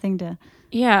 you had something to...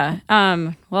 Yeah.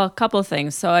 Well, a couple of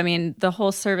things. So, I mean, the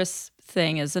whole service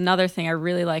thing is another thing I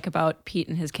really like about Pete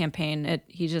and his campaign.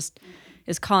 He just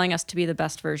is calling us to be the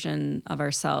best version of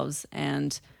ourselves.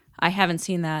 And I haven't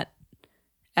seen that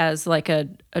as like a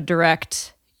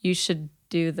direct, you should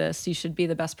do this, you should be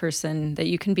the best person that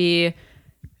you can be,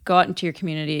 go out into your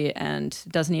community, and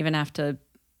it doesn't even have to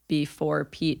be for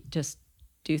Pete, just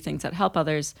do things that help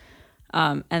others.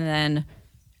 And then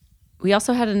we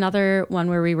also had another one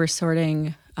where we were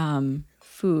sorting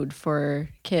food for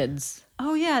kids.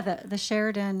 Oh, yeah, the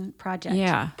Sheridan project.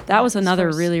 Yeah, that was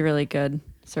another really, really good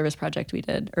service project we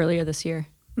did earlier this year.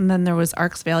 And then there was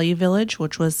Arcs Value Village,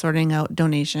 which was sorting out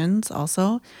donations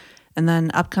also. And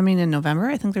then upcoming in November,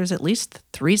 I think there's at least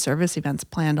 3 service events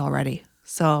planned already.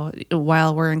 So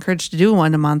while we're encouraged to do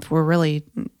one a month, we're really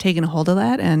taking a hold of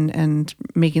that and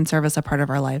making service a part of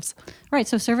our lives. Right,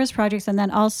 so service projects, and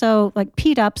then also like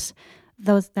Pete Ups,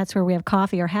 that's where we have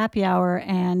coffee or happy hour,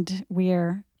 and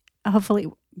we're hopefully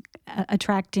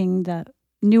attracting the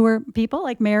newer people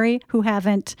like Mary who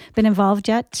haven't been involved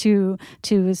yet to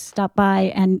stop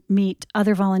by and meet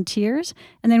other volunteers.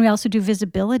 And then we also do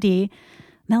visibility.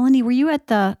 Melanie, were you at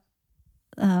the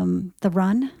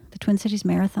run, the Twin Cities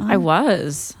Marathon? I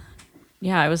was.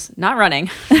 Yeah, I was not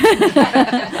running.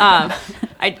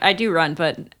 I do run,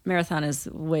 but marathon is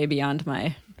way beyond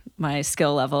my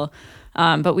skill level.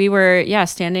 But we were,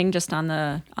 standing just on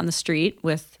the street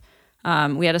with,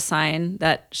 we had a sign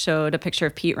that showed a picture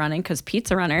of Pete running because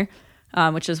Pete's a runner,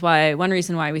 which is one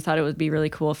reason why we thought it would be really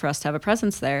cool for us to have a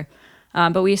presence there.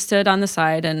 But we stood on the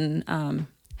side and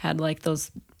had like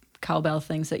those cowbell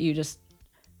things that you just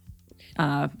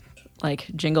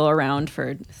like jingle around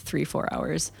for 3-4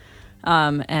 hours,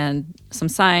 and some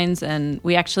signs. And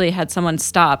we actually had someone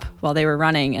stop while they were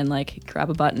running and like grab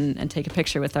a button and take a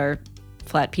picture with our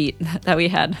flat Pete that we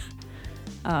had.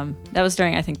 That was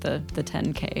during, I think, the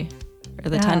 10K or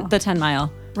the 10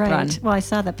 mile run. Well, I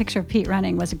saw that picture of Pete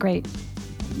running was a great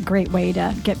way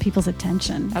to get people's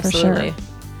attention. Absolutely. For sure.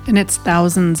 And it's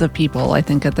thousands of people, I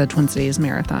think, at the Twin Cities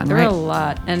Marathon, There right? were a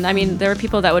lot. And I mean, there were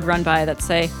people that would run by that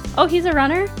say, oh, he's a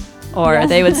runner. Or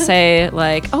they would say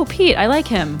like, oh, Pete, I like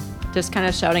him. Just kind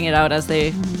of shouting it out as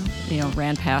they,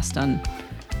 ran past on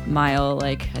mile,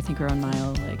 like, I think we're on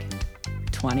mile, like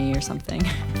 20 or something.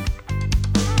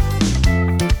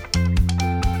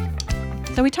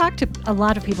 So So we talked to a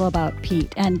lot of people about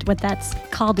Pete, and what that's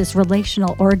called is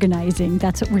relational organizing.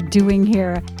 That's what we're doing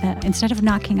here. Instead of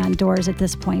knocking on doors at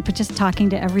this point, but just talking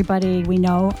to everybody we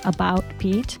know about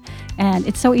Pete. And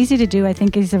it's so easy to do. I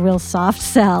think he's a real soft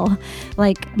sell.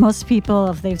 Like most people,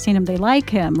 if they've seen him, they like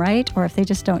him, right? Or if they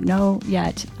just don't know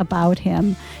yet about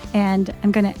him. And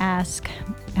I'm going to ask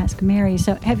Mary.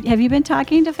 So have you been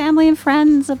talking to family and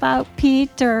friends about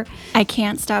Pete? Or I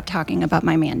can't stop talking about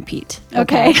my man, Pete.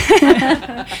 Okay.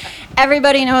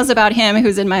 Everybody knows about him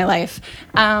who's in my life.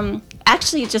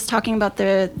 Actually, just talking about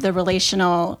the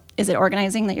relational, is it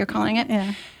organizing that you're calling it?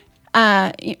 Yeah.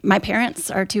 My parents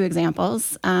are two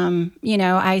examples.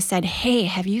 I said, hey,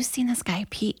 have you seen this guy,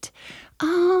 Pete?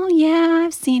 Oh, yeah,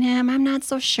 I've seen him. I'm not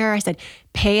so sure. I said,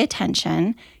 pay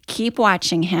attention. Keep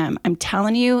watching him. I'm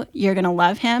telling you, you're going to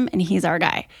love him, and he's our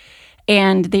guy.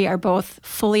 And they are both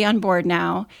fully on board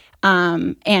now.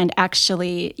 And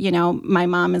actually, my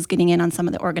mom is getting in on some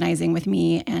of the organizing with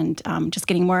me and just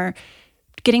getting more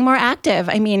active.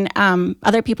 I mean,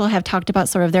 other people have talked about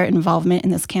sort of their involvement in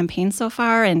this campaign so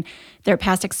far and their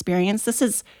past experience. This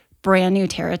is brand new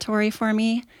territory for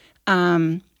me.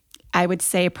 I would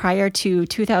say prior to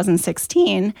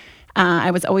 2016,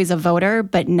 I was always a voter,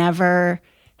 but never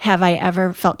have I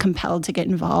ever felt compelled to get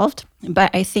involved.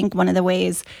 But I think one of the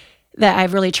ways that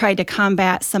I've really tried to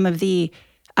combat some of the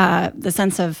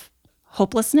sense of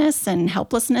hopelessness and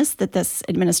helplessness that this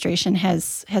administration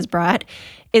has brought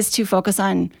is to focus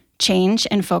on change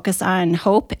and focus on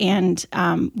hope and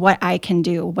what I can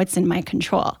do, what's in my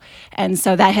control. And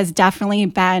so that has definitely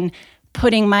been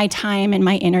putting my time and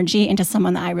my energy into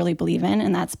someone that I really believe in,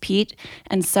 and that's Pete.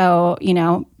 And so,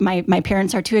 my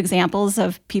parents are two examples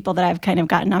of people that I've kind of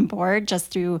gotten on board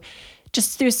just through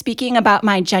speaking about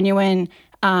my genuine,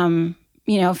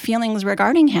 feelings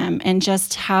regarding him and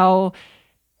just how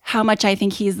much I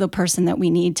think he's the person that we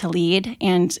need to lead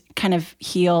and kind of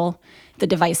heal the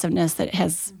divisiveness that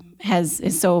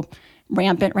is so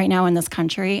rampant right now in this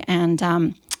country.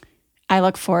 And I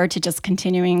look forward to just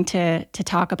continuing to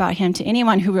talk about him to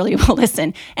anyone who really will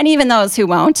listen, and even those who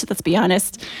won't, let's be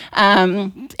honest.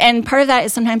 And part of that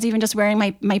is sometimes even just wearing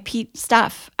my Pete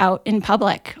stuff out in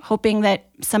public, hoping that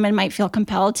someone might feel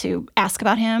compelled to ask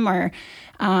about him or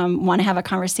want to have a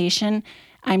conversation.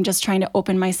 I'm just trying to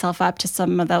open myself up to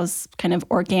some of those kind of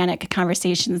organic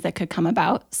conversations that could come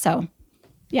about. So,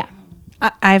 yeah.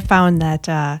 I've found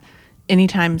that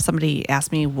anytime somebody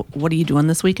asks me, what are you doing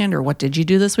this weekend or what did you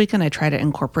do this weekend, I try to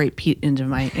incorporate Pete into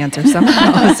my answer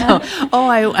somehow.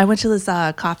 I went to this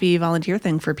coffee volunteer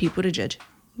thing for Pete Buttigieg.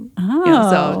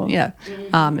 Oh.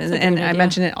 And I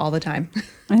mention it all the time.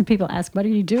 And people ask, what are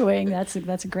you doing? That's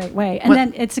a great way. And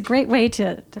then it's a great way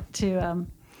to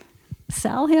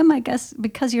sell him, I guess,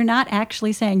 because you're not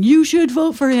actually saying you should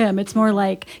vote for him. It's more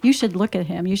like you should look at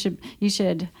him. You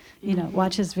should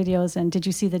watch his videos. And did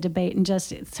you see the debate? And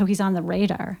just so he's on the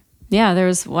radar. Yeah, there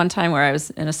was one time where I was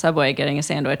in a Subway getting a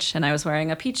sandwich and I was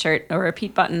wearing a Pete shirt or a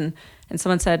Pete button, and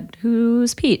someone said,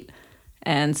 "Who's Pete?"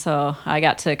 And so I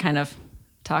got to kind of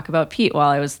talk about Pete while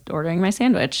I was ordering my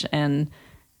sandwich. And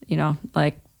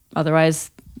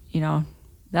otherwise,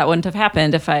 that wouldn't have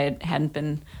happened if I hadn't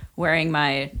been wearing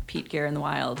my Pete gear in the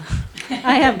wild.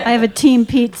 I have a Team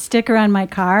Pete sticker on my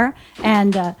car,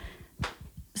 and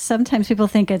sometimes people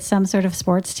think it's some sort of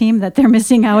sports team that they're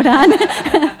missing out on.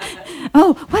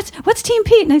 Oh, what's Team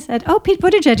Pete? And I said, oh, Pete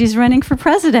Buttigieg, he's running for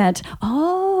president.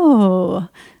 Oh,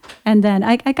 and then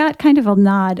I got kind of a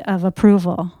nod of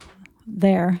approval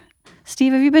there.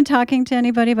 Steve, have you been talking to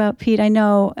anybody about Pete? I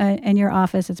know in your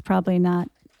office it's probably not,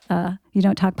 you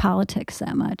don't talk politics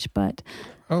that much, but...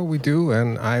 Oh, we do,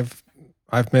 and I've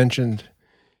mentioned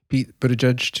Pete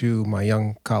Buttigieg to my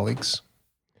young colleagues.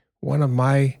 One of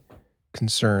my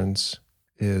concerns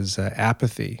is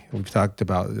apathy. We've talked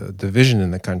about division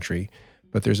in the country,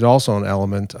 but there's also an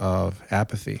element of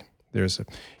apathy. There's a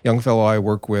young fellow I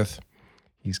work with.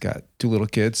 He's got 2 little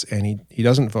kids, and he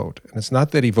doesn't vote. And it's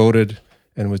not that he voted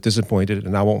and was disappointed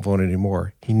and I won't vote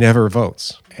anymore. He never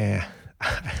votes.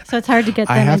 So it's hard to get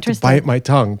them I have interested. to bite my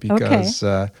tongue because...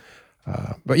 Okay.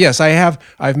 But yes,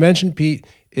 I've mentioned Pete.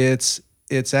 It's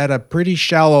at a pretty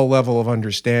shallow level of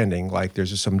understanding. Like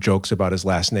there's just some jokes about his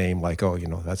last name, like,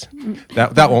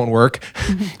 that won't work,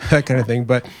 that kind of thing.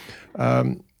 But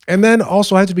and then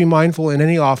also I have to be mindful in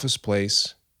any office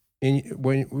place,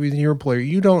 when with your employer,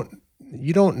 you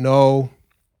don't know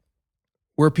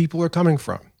where people are coming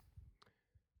from.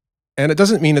 And it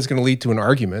doesn't mean it's going to lead to an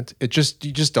argument. You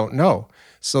just don't know.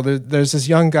 So there's this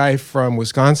young guy from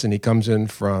Wisconsin. He comes in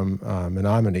from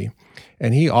Menominee,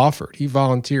 and he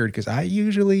volunteered, because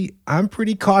I'm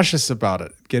pretty cautious about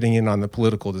it, getting in on the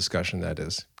political discussion, that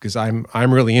is, because I'm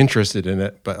really interested in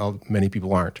it, but many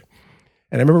people aren't.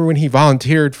 And I remember when he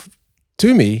volunteered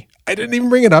to me, I didn't even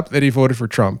bring it up that he voted for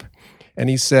Trump. And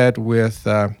he said with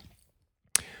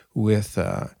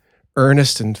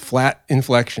earnest and flat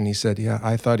inflection, he said, "Yeah,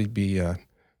 I thought he'd be a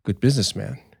good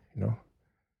businessman, you know.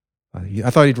 I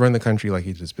thought he'd run the country like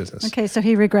he did his business." Okay, so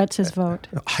he regrets his vote.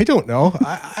 I don't know.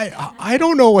 I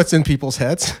don't know what's in people's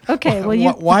heads. Okay,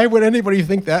 well, why would anybody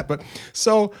think that? But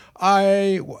so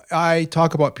I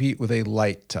talk about Pete with a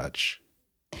light touch,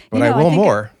 but I will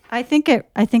more. I think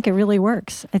it really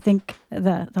works. I think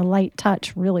the light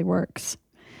touch really works.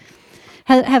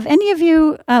 Have any of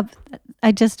you?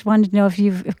 I just wanted to know if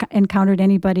you've encountered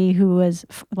anybody who was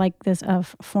like this, a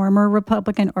former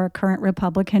Republican or a current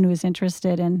Republican who's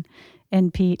interested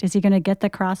in Pete. Is he going to get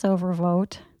the crossover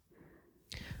vote?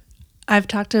 I've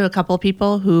talked to a couple of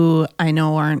people who I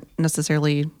know aren't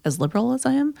necessarily as liberal as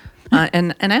I am,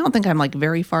 and I don't think I'm like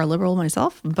very far liberal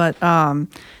myself, but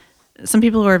some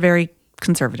people who are very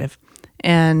conservative,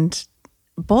 and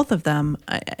both of them,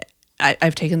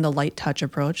 I've taken the light touch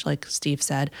approach, like Steve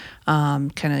said.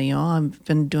 Kind of, I've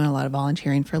been doing a lot of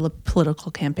volunteering for a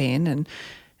political campaign,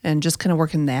 and just kind of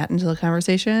working that into the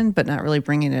conversation, but not really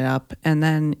bringing it up. And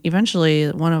then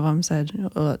eventually, one of them said,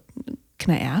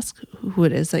 "Can I ask who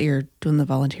it is that you're doing the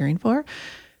volunteering for?"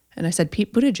 And I said,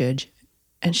 "Pete Buttigieg."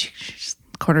 And she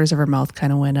corners of her mouth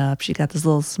kind of went up. She got this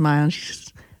little smile, and she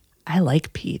just, "I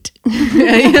like Pete."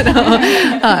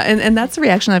 And that's the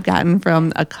reaction I've gotten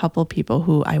from a couple people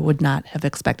who I would not have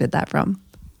expected that from.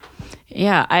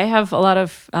 Yeah, I have a lot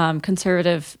of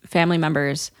conservative family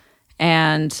members,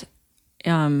 and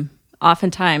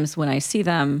oftentimes when I see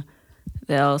them,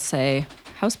 they'll say,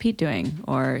 "How's Pete doing?"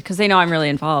 Or because they know I'm really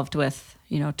involved with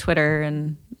Twitter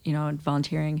and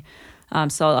volunteering.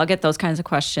 So I'll get those kinds of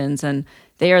questions, and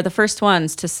they are the first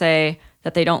ones to say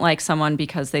that they don't like someone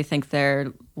because they think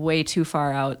they're way too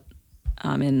far out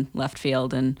in left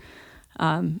field. And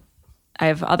I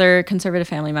have other conservative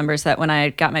family members that when I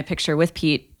got my picture with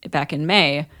Pete back in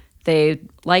May, they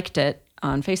liked it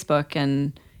on Facebook,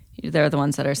 and they're the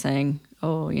ones that are saying,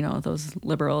 "Oh, those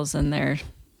liberals and their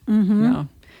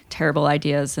terrible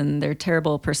ideas and their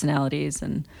terrible personalities."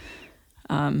 And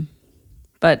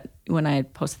but when I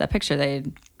posted that picture, they,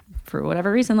 for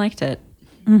whatever reason, liked it.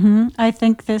 Mm-hmm. I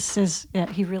think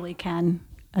he really can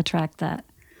attract that.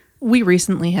 We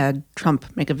recently had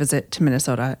Trump make a visit to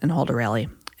Minnesota and hold a rally.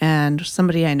 And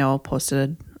somebody I know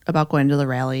posted about going to the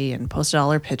rally and posted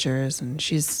all her pictures. And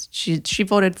she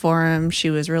voted for him. She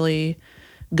was really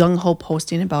gung-ho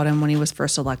posting about him when he was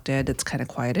first elected. It's kind of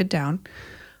quieted down.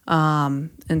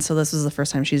 And so this was the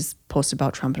first time she's posted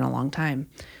about Trump in a long time.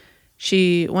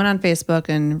 She went on Facebook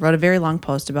and wrote a very long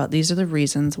post about, "These are the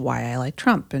reasons why I like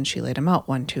Trump." And she laid them out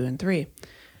 1, 2, and 3.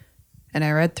 And I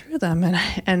read through them,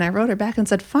 and I wrote her back and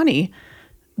said, "Funny,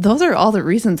 those are all the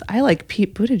reasons I like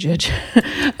Pete Buttigieg."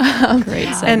 Great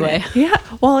segue. And, yeah,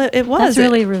 well, it was. That's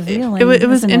really revealing. It was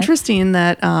isn't interesting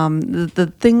that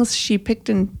the things she picked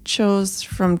and chose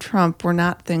from Trump were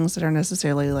not things that are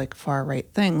necessarily like far right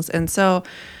things. And so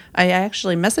I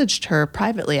actually messaged her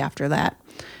privately after that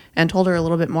and told her a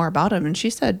little bit more about him. And she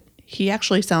said, "He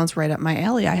actually sounds right up my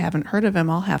alley. I haven't heard of him.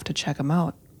 I'll have to check him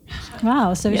out."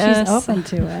 Wow, so Yes. she's open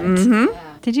to it. Mm-hmm.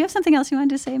 Did you have something else you wanted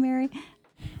to say, Mary?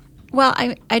 Well,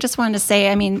 I just wanted to say,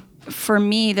 I mean, for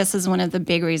me, this is one of the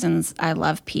big reasons I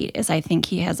love Pete, is I think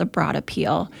he has a broad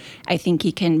appeal. I think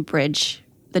he can bridge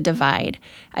the divide.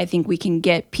 I think we can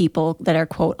get people that are,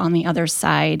 quote, on the other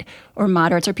side, or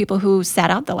moderates, or people who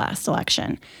sat out the last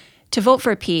election, to vote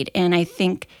for Pete. And I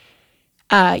think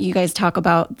you guys talk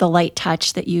about the light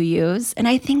touch that you use. And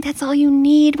I think that's all you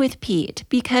need with Pete,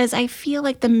 because I feel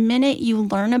like the minute you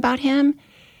learn about him,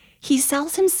 he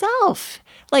sells himself.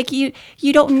 Like you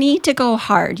don't need to go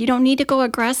hard. You don't need to go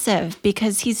aggressive,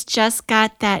 because he's just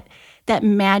got that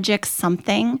magic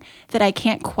something that I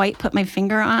can't quite put my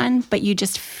finger on, but you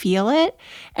just feel it.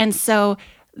 And so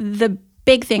the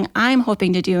big thing I'm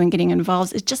hoping to do in getting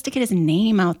involved is just to get his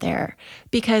name out there,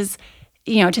 because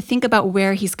to think about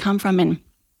where he's come from and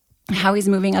how he's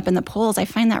moving up in the polls, I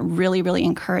find that really, really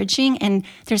encouraging. And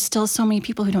there's still so many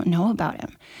people who don't know about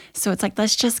him. So it's like,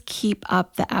 let's just keep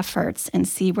up the efforts and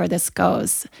see where this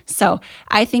goes. So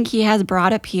I think he has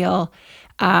broad appeal.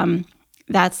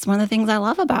 That's one of the things I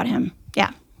love about him.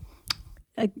 Yeah.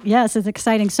 Yes, it's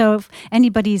exciting. So if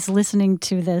anybody's listening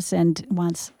to this and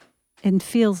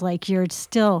feels like you're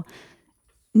still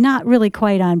not really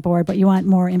quite on board, but you want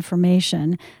more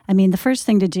information, I mean, the first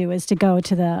thing to do is to go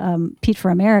to the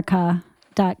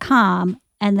PeteForAmerica.com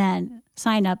and then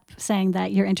sign up saying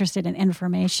that you're interested in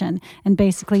information. And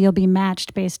basically, you'll be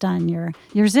matched based on your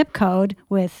zip code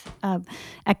with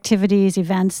activities,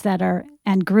 events that are,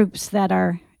 and groups that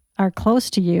are close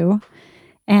to you.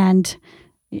 And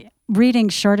reading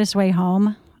Shortest Way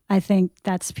Home, I think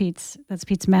that's Pete's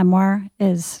memoir.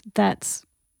 That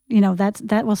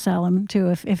will sell him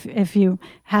too if you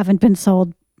haven't been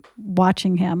sold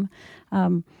watching him.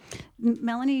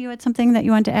 Melanie, you had something that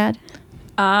you wanted to add?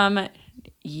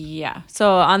 Yeah.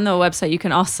 So on the website, you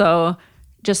can also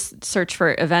just search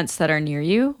for events that are near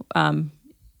you. And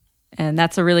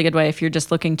that's a really good way if you're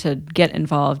just looking to get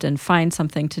involved and find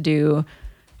something to do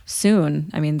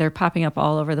soon. I mean, they're popping up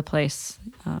all over the place.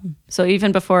 So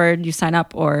even before you sign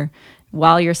up or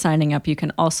while you're signing up, you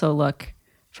can also look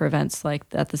for events like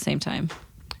at the same time.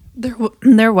 Their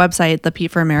website, the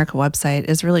Pete for America website,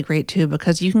 is really great too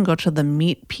because you can go to the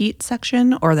Meet Pete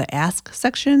section or the Ask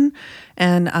section.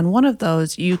 And on one of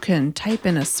those, you can type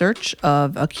in a search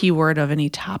of a keyword of any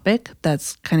topic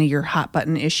that's kind of your hot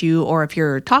button issue. Or if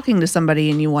you're talking to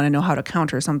somebody and you want to know how to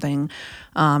counter something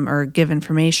or give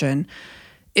information,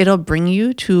 it'll bring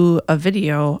you to a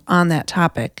video on that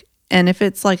topic. And if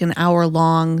it's like an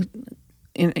hour-long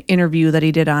interview that he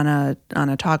did on a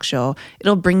talk show,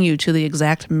 it'll bring you to the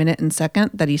exact minute and second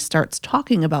that he starts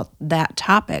talking about that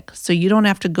topic. So you don't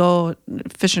have to go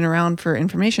fishing around for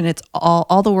information. It's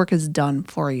all the work is done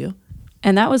for you.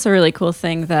 And that was a really cool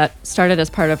thing that started as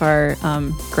part of our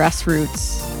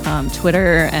grassroots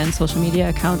Twitter and social media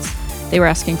accounts. They were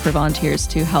asking for volunteers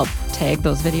to help tag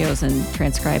those videos and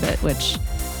transcribe it, which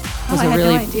was I had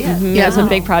really no idea. it was a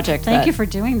big project. Thank you for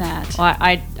doing that. Well,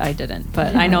 I didn't,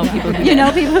 but I know people who You did.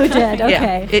 know people who did.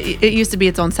 Okay. Yeah, it used to be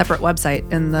its own separate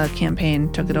website, and the campaign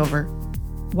took it over.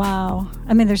 Wow.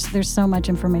 I mean, there's so much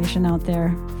information out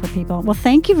there for people. Well,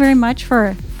 thank you very much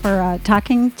for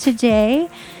talking today,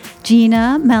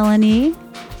 Gina, Melanie,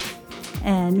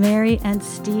 and Mary and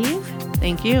Steve.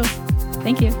 Thank you.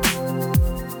 Thank you.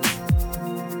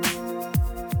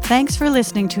 Thanks for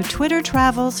listening to Twitter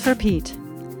Travels for Pete.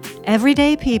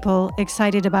 Everyday people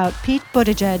excited about Pete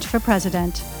Buttigieg for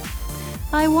president.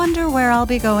 I wonder where I'll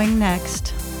be going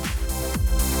next.